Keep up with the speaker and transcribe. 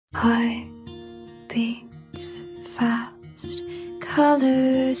Heart beats fast,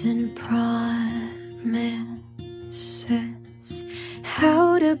 colors and promises.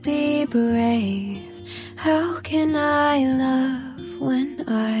 How to be brave? How can I love when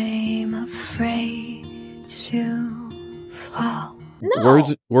I'm afraid to fall? No.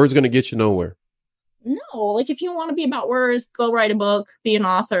 Words going to get you nowhere. No, like if you want to be about words, go write a book, be an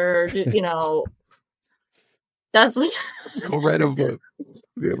author, that's what. Go write a book.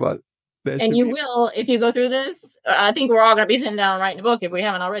 Yeah, about that. And you will, if you go through this. I think we're all going to be sitting down and writing a book if we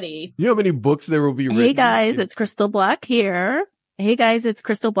haven't already. You know how many books there will be written? Hey guys, it's Crystal Black here. We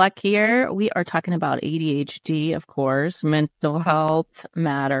are talking about ADHD, of course, mental health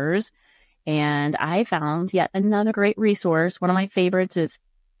matters. And I found yet another great resource. One of my favorites is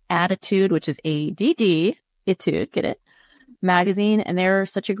Attitude, which is ADD, Attitude, get it? Magazine. And they're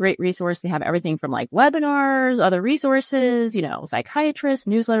such a great resource. They have everything from like webinars, other resources, psychiatrists,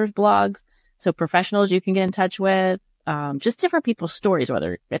 newsletters, blogs. So professionals you can get in touch with, just different people's stories,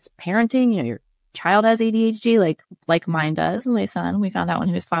 whether it's parenting, your child has ADHD, like mine does, and my son, we found out when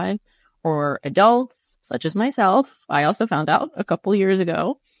he was 5, or adults such as myself. I also found out a couple years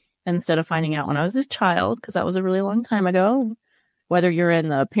ago instead of finding out when I was a child, because that was a really long time ago. Whether you're in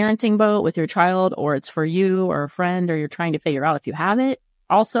the parenting boat with your child, or it's for you or a friend, or you're trying to figure out if you have it.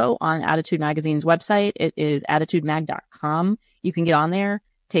 Also on Attitude Magazine's website, it is attitudemag.com. You can get on there,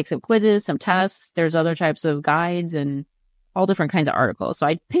 take some quizzes, some tests. There's other types of guides and all different kinds of articles. So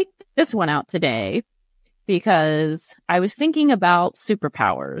I picked this one out today because I was thinking about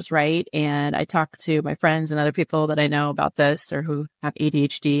superpowers, right? And I talked to my friends and other people that I know about this or who have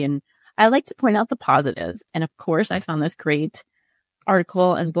ADHD, and I like to point out the positives. And of course, I found this great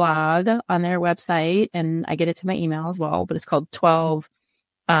article and blog on their website, and I get it to my email as well, but it's called 12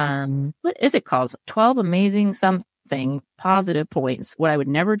 what is it called? 12 amazing something positive points, what I would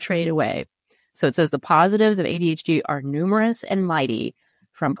never trade away. So it says the positives of ADHD are numerous and mighty,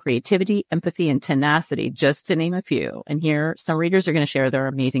 from creativity, empathy, and tenacity, just to name a few. And here, some readers are going to share their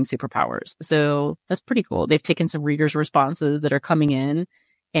amazing superpowers. So that's pretty cool. They've taken some readers' responses that are coming in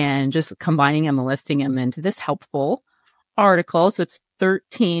and just combining them and listing them into this helpful article. So it's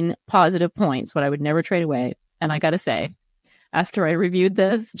 13 positive points, what I would never trade away. And I got to say, after I reviewed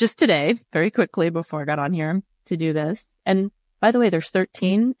this just today, very quickly before I got on here to do this, and by the way, there's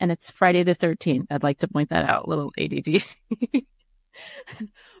 13 and it's Friday the 13th. I'd like to point that out, little ADD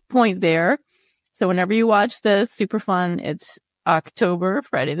point there. So whenever you watch this, super fun. It's October,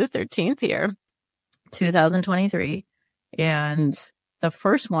 Friday the 13th here, 2023. And the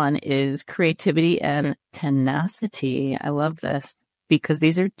first one is creativity and tenacity. I love this because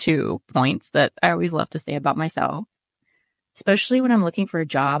these are 2 points that I always love to say about myself, especially when I'm looking for a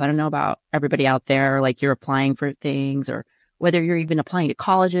job. I don't know about everybody out there, like you're applying for things, or whether you're even applying to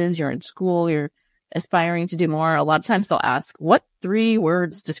colleges, you're in school, you're aspiring to do more. A lot of times they'll ask, what 3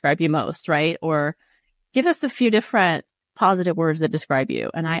 words describe you most, right? Or give us a few different positive words that describe you.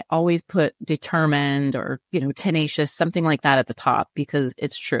 And I always put determined or, tenacious, something like that at the top, because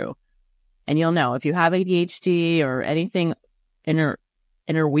it's true. And you'll know if you have ADHD or anything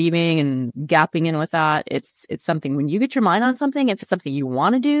interweaving and gapping in with that, it's something, when you get your mind on something, if it's something you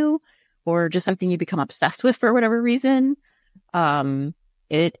want to do or just something you become obsessed with for whatever reason,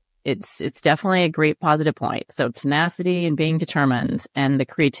 it's definitely a great positive point. So tenacity and being determined and the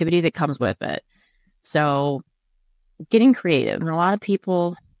creativity that comes with it. So getting creative. And a lot of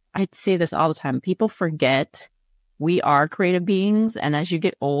people, I'd say this all the time, people forget we are creative beings. And as you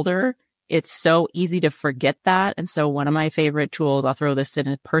get older, it's so easy to forget that. And so one of my favorite tools, I'll throw this in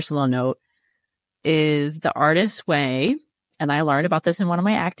a personal note, is the artist's way. And I learned about this in one of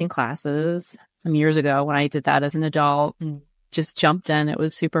my acting classes some years ago when I did that as an adult and just jumped in. It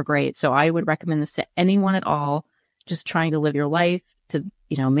was super great. So I would recommend this to anyone at all, just trying to live your life, to,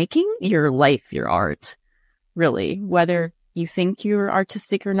 making your life your art. Really, whether you think you're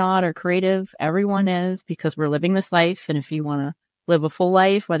artistic or not, or creative, everyone is, because we're living this life. And if you want to live a full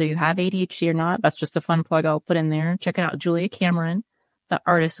life, whether you have ADHD or not, that's just a fun plug I'll put in there. Check it out, Julia Cameron, The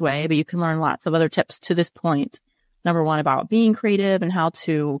Artist's Way. But you can learn lots of other tips to this point. Number 1, about being creative and how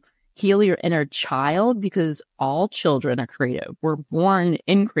to heal your inner child, because all children are creative. We're born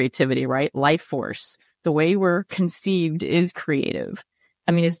in creativity, right? Life force. The way we're conceived is creative.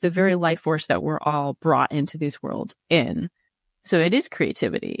 I mean, it's the very life force that we're all brought into this world in. So it is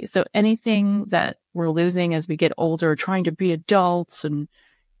creativity. So anything that we're losing as we get older, trying to be adults, and,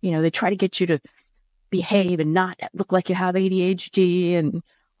 they try to get you to behave and not look like you have ADHD and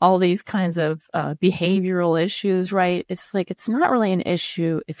all these kinds of behavioral issues, right? It's like, it's not really an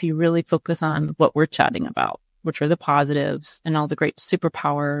issue if you really focus on what we're chatting about. which are the positives and all the great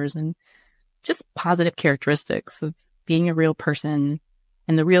superpowers and just positive characteristics of being a real person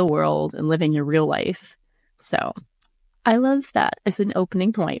in the real world and living your real life. So I love that as an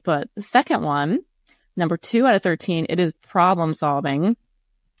opening point. But the second one, number 2 out of 13, it is problem solving.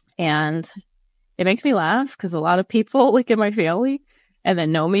 And it makes me laugh because a lot of people like in my family and that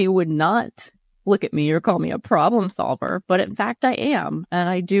know me would not look at me or call me a problem solver. But in fact, I am. And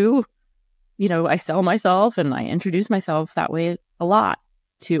I do, I sell myself and I introduce myself that way a lot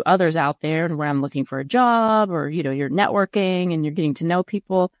to others out there. And when I'm looking for a job or, you're networking and you're getting to know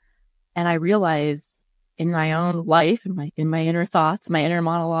people. And I realize in my own life, in my inner thoughts, my inner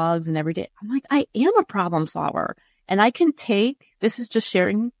monologues and every day, I'm like, I am a problem solver. And I can this is just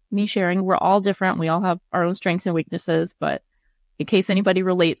sharing. We're all different. We all have our own strengths and weaknesses. But in case anybody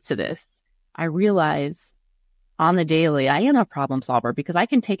relates to this, I realize on the daily, I am a problem solver because I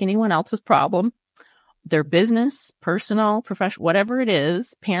can take anyone else's problem, their business, personal, professional, whatever it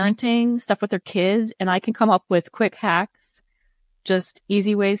is, parenting, stuff with their kids, and I can come up with quick hacks, just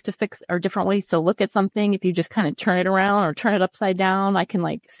easy ways to fix or different ways to look at something. If you just kind of turn it around or turn it upside down, I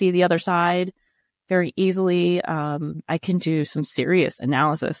can see the other side very easily. I can do some serious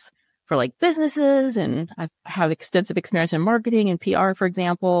analysis for businesses, and I have extensive experience in marketing and PR, for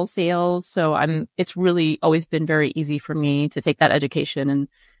example, sales. So it's really always been very easy for me to take that education and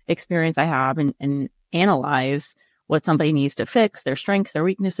experience I have and analyze what somebody needs to fix, their strengths, their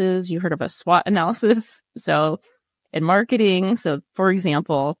weaknesses. You heard of a SWOT analysis. So in marketing, for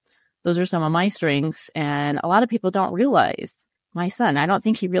example, those are some of my strengths. And a lot of people don't realize. My son, I don't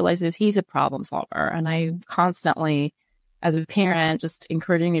think he realizes he's a problem solver. And I constantly, as a parent, just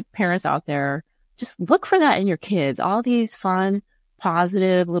encouraging parents out there, just look for that in your kids. All these fun,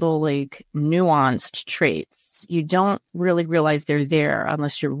 positive, little nuanced traits. You don't really realize they're there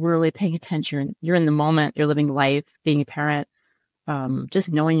unless you're really paying attention. You're in the moment, you're living life, being a parent,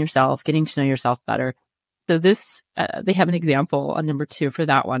 just knowing yourself, getting to know yourself better. So this, they have an example on number 2 for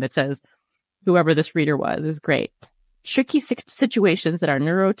that one. It says, whoever this reader was is great. Tricky situations that our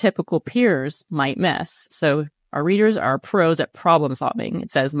neurotypical peers might miss. So our readers are pros at problem solving.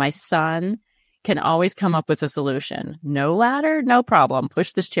 It says, my son can always come up with a solution. No ladder, no problem.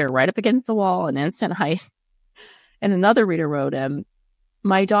 Push this chair right up against the wall in instant height. And another reader wrote in,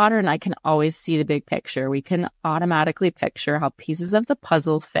 my daughter and I can always see the big picture. We can automatically picture how pieces of the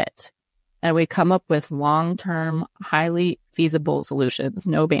puzzle fit. And we come up with long-term, highly feasible solutions.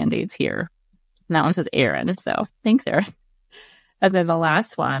 No band-aids here. And that one says Erin. So thanks, Erin. And then the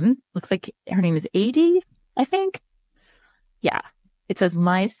last one looks like her name is AD, I think. Yeah. It says,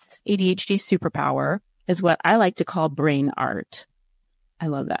 my ADHD superpower is what I like to call brain art. I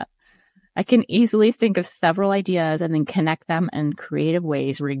love that. I can easily think of several ideas and then connect them in creative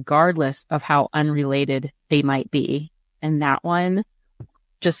ways, regardless of how unrelated they might be. And that one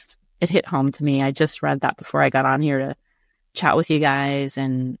it hit home to me. I just read that before I got on here to chat with you guys.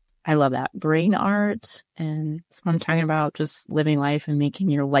 And I love that. Brain art. And that's what I'm talking about, just living life and making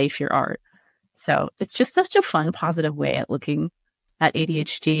your life your art. So it's just such a fun, positive way at looking at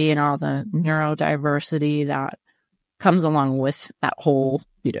ADHD and all the neurodiversity that comes along with that whole,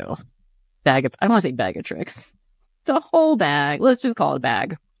 bag of, I don't want to say bag of tricks. The whole bag. Let's just call it a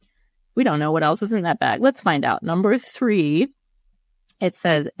bag. We don't know what else is in that bag. Let's find out. Number 3, it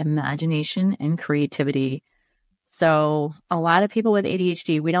says imagination and creativity. So a lot of people with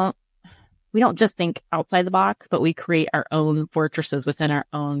ADHD, we don't just think outside the box, but we create our own fortresses within our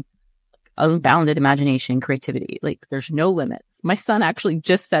own unbounded imagination, creativity. There's no limits. My son actually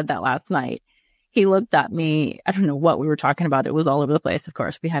just said that last night. He looked at me. I don't know what we were talking about. It was all over the place. Of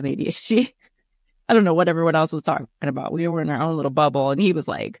course, we have ADHD. I don't know what everyone else was talking about. We were in our own little bubble, and he was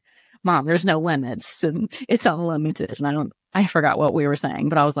like, Mom, there's no limits and it's unlimited. And I forgot what we were saying,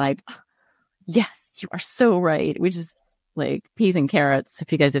 but I was like, yes, you are so right. We just peas and carrots.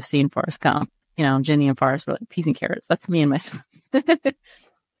 If you guys have seen Forrest Gump, Ginny and Forrest were like peas and carrots. That's me and my son.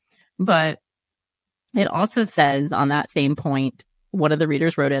 But it also says on that same point, one of the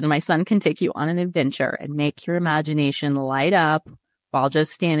readers wrote in, my son can take you on an adventure and make your imagination light up while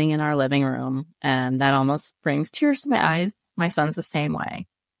just standing in our living room. And that almost brings tears to my eyes. My son's the same way.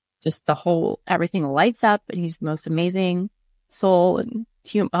 Just everything lights up, and he's the most amazing soul. And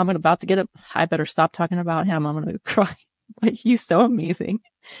I'm about to get up. I better stop talking about him. I'm going to cry. He's so amazing.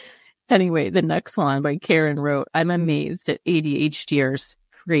 Anyway, the next one by Karen wrote, I'm amazed at ADHDers'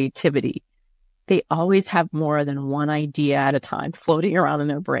 creativity. They always have more than one idea at a time floating around in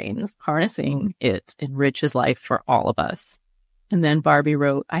their brains. Harnessing it enriches life for all of us. And then Barbie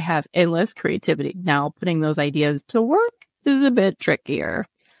wrote, I have endless creativity. Now putting those ideas to work is a bit trickier.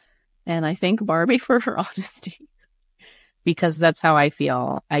 And I thank Barbie for her honesty because that's how I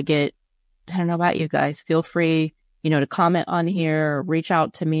feel. I don't know about you guys, feel free, to comment on here, or reach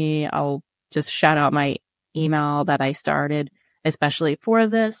out to me. I'll just shout out my email that I started, especially for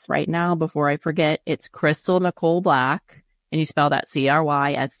this right now before I forget. It's Crystal Nicole Black, and you spell that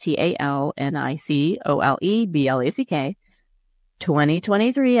CrystalNicole,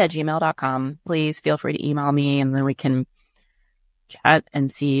 2023 Please feel free to email me, and then we can chat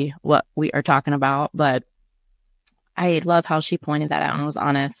and see what we are talking about. But I love how she pointed that out and was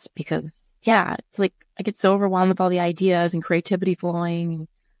honest, because it's like I get so overwhelmed with all the ideas and creativity flowing.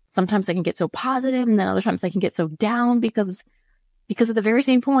 Sometimes I can get so positive, and then other times I can get so down because of the very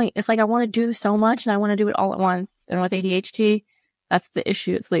same point. It's like I want to do so much and I want to do it all at once. And with ADHD, that's the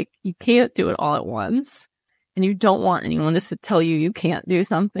issue. It's like you can't do it all at once, and you don't want anyone just to tell you can't do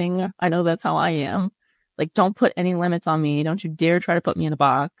something. I know that's how I am. Like, don't put any limits on me. Don't you dare try to put me in a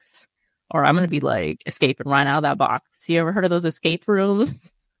box, or I'm going to be like, escape and run out of that box. You ever heard of those escape rooms?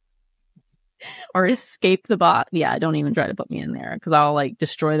 Or escape the box? Yeah, don't even try to put me in there, because I'll like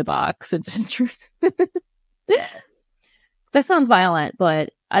destroy the box. And just that sounds violent,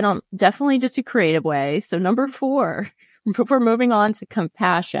 but I don't, definitely just a creative way. So number 4, we're moving on to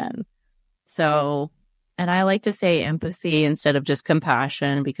compassion. So, and I like to say empathy instead of just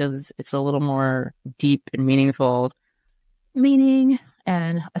compassion, because it's a little more deep and meaningful meaning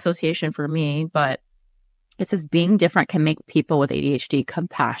and association for me. But it says being different can make people with ADHD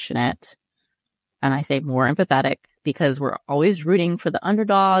compassionate. And I say more empathetic, because we're always rooting for the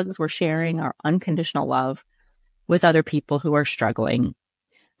underdogs. We're sharing our unconditional love with other people who are struggling.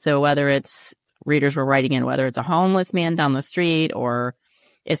 So whether it's readers were writing in, whether it's a homeless man down the street, or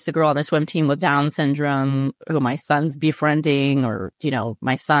it's the girl on the swim team with Down syndrome who my son's befriending, or,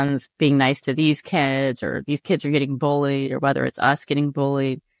 my son's being nice to these kids, or these kids are getting bullied, or whether it's us getting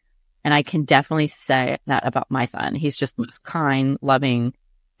bullied. And I can definitely say that about my son. He's just the most kind, loving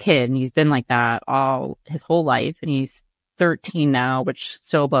kid, and he's been like that all his whole life, and he's 13 now, which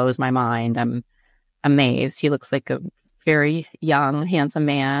still blows my mind. I'm amazed. He looks like a very young, handsome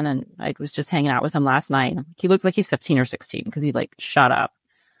man, and I was just hanging out with him last night. He looks like he's 15 or 16 because he shut up.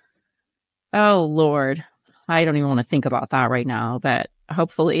 Oh Lord, I don't even want to think about that right now, but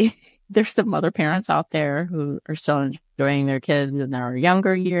hopefully there's some other parents out there who are still enjoying their kids in their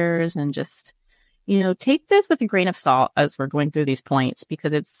younger years, and just take this with a grain of salt as we're going through these points,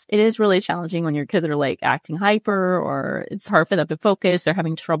 because it is really challenging when your kids are like acting hyper, or it's hard for them to focus. They're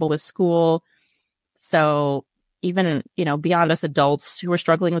having trouble with school. So even, beyond us adults who are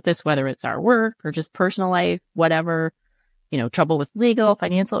struggling with this, whether it's our work or just personal life, whatever, trouble with legal,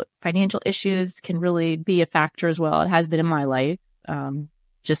 financial issues can really be a factor as well. It has been in my life,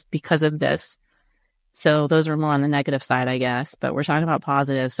 just because of this. So those are more on the negative side, I guess, but we're talking about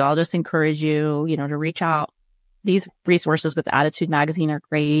positive. So I'll just encourage you, to reach out. These resources with Attitude Magazine are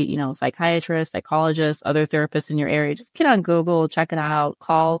great, psychiatrists, psychologists, other therapists in your area. Just get on Google, check it out,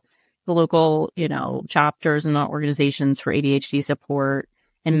 call the local, chapters and organizations for ADHD support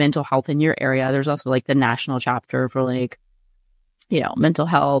and mental health in your area. There's also the national chapter for mental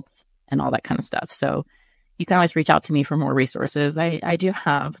health and all that kind of stuff. So you can always reach out to me for more resources. I do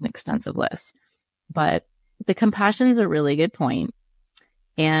have an extensive list. But the compassion is a really good point.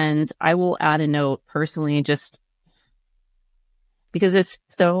 And I will add a note personally, just because it's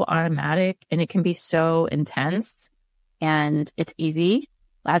so automatic and it can be so intense, and it's easy,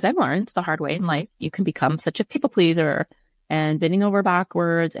 as I've learned the hard way in life. You can become such a people pleaser and bending over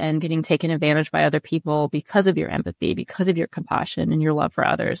backwards and getting taken advantage by other people because of your empathy, because of your compassion and your love for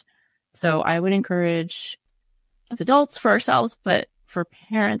others. So I would encourage, as adults for ourselves, but for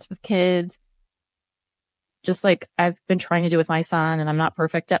parents with kids, just like I've been trying to do with my son, and I'm not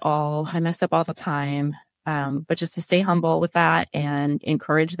perfect at all. I mess up all the time. But just to stay humble with that and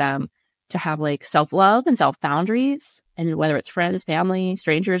encourage them to have self-love and self-boundaries, and whether it's friends, family,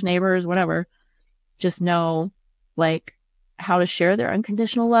 strangers, neighbors, whatever, just know how to share their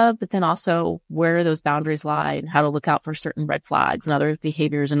unconditional love, but then also where those boundaries lie and how to look out for certain red flags and other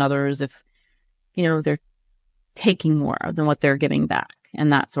behaviors and others if, they're taking more than what they're giving back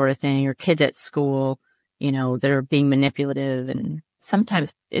and that sort of thing, or kids at school, that are being manipulative. And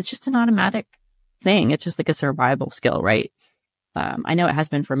sometimes it's just an automatic thing. It's just a survival skill, right? I know it has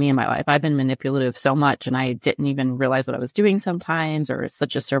been for me in my life. I've been manipulative so much, and I didn't even realize what I was doing sometimes, or it's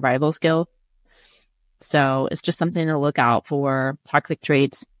such a survival skill. So it's just something to look out for, toxic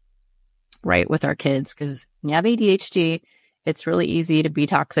traits, right, with our kids. Because when you have ADHD, it's really easy to be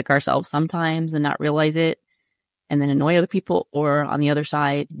toxic ourselves sometimes and not realize it, and then annoy other people. Or on the other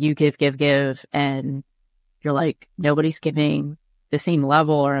side, you give, and you're like, nobody's giving. the same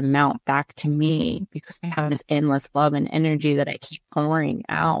level or amount back to me because I have this endless love and energy that I keep pouring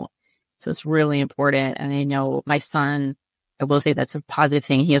out. So it's really important. And I know my son, I will say that's a positive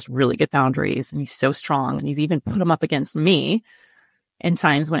thing. He has really good boundaries and he's so strong, and he's even put them up against me in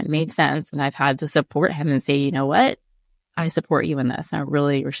times when it made sense. And I've had to support him and say, you know what? I support you in this. I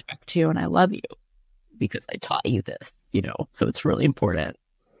really respect you and I love you because I taught you this, so it's really important.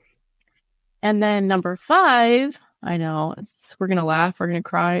 And then number 5, I know we're going to laugh, we're going to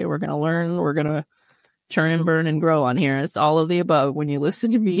cry, we're going to learn, we're going to churn and burn and grow on here. It's all of the above when you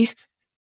listen to me